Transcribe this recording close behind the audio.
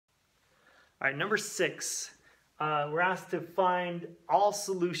All right, number 6, we're asked to find all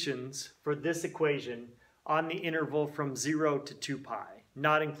solutions for this equation on the interval from 0 to 2 pi,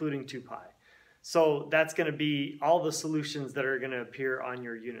 not including 2 pi. So that's going to be all the solutions that are going to appear on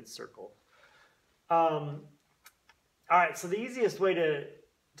your unit circle. All right, so the easiest way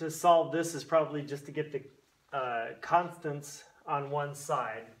to solve this is probably just to get the constants on one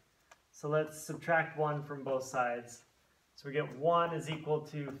side. So let's subtract 1 from both sides. So we get 1 is equal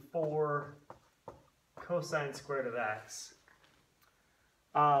to 4 cosine squared of x.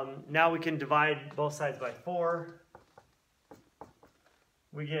 Now we can divide both sides by 4.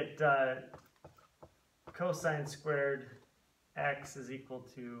 We get cosine squared x is equal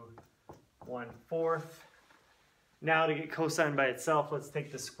to 1/4. Now to get cosine by itself, let's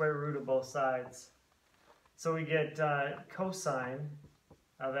take the square root of both sides. So we get cosine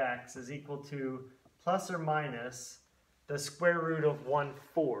of x is equal to plus or minus the square root of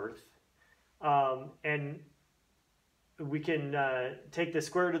 1/4. And we can take the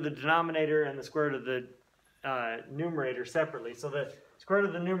square root of the denominator and the square root of the numerator separately. So the square root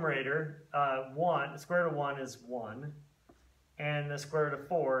of the numerator, the square root of 1 is 1, and the square root of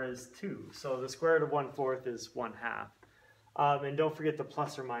 4 is 2. So the square root of 1/4 is 1/2. And don't forget the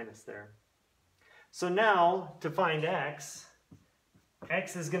plus or minus there. So now, to find x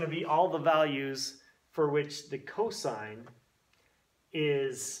is going to be all the values for which the cosine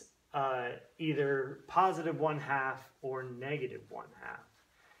is either positive 1/2 or negative 1/2.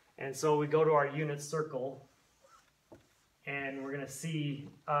 And so we go to our unit circle, and we're going to see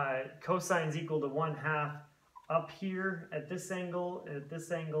cosine is equal to 1/2 up here at this angle, and at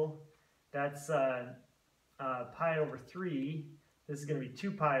this angle. That's pi over 3. This is going to be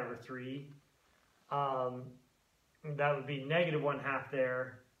 2 pi over 3. That would be negative 1/2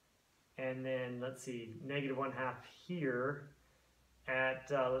 there. And then, let's see, negative 1/2 here at,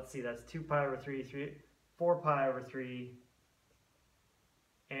 let's see, that's 2 pi over 3, 4 pi over 3,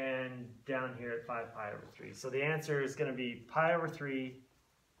 and down here at 5 pi over 3. So the answer is going to be pi over 3,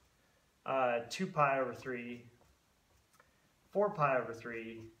 2 pi over 3, 4 pi over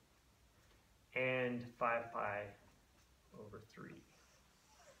 3, and 5 pi over 3.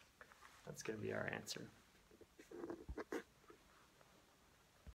 That's going to be our answer.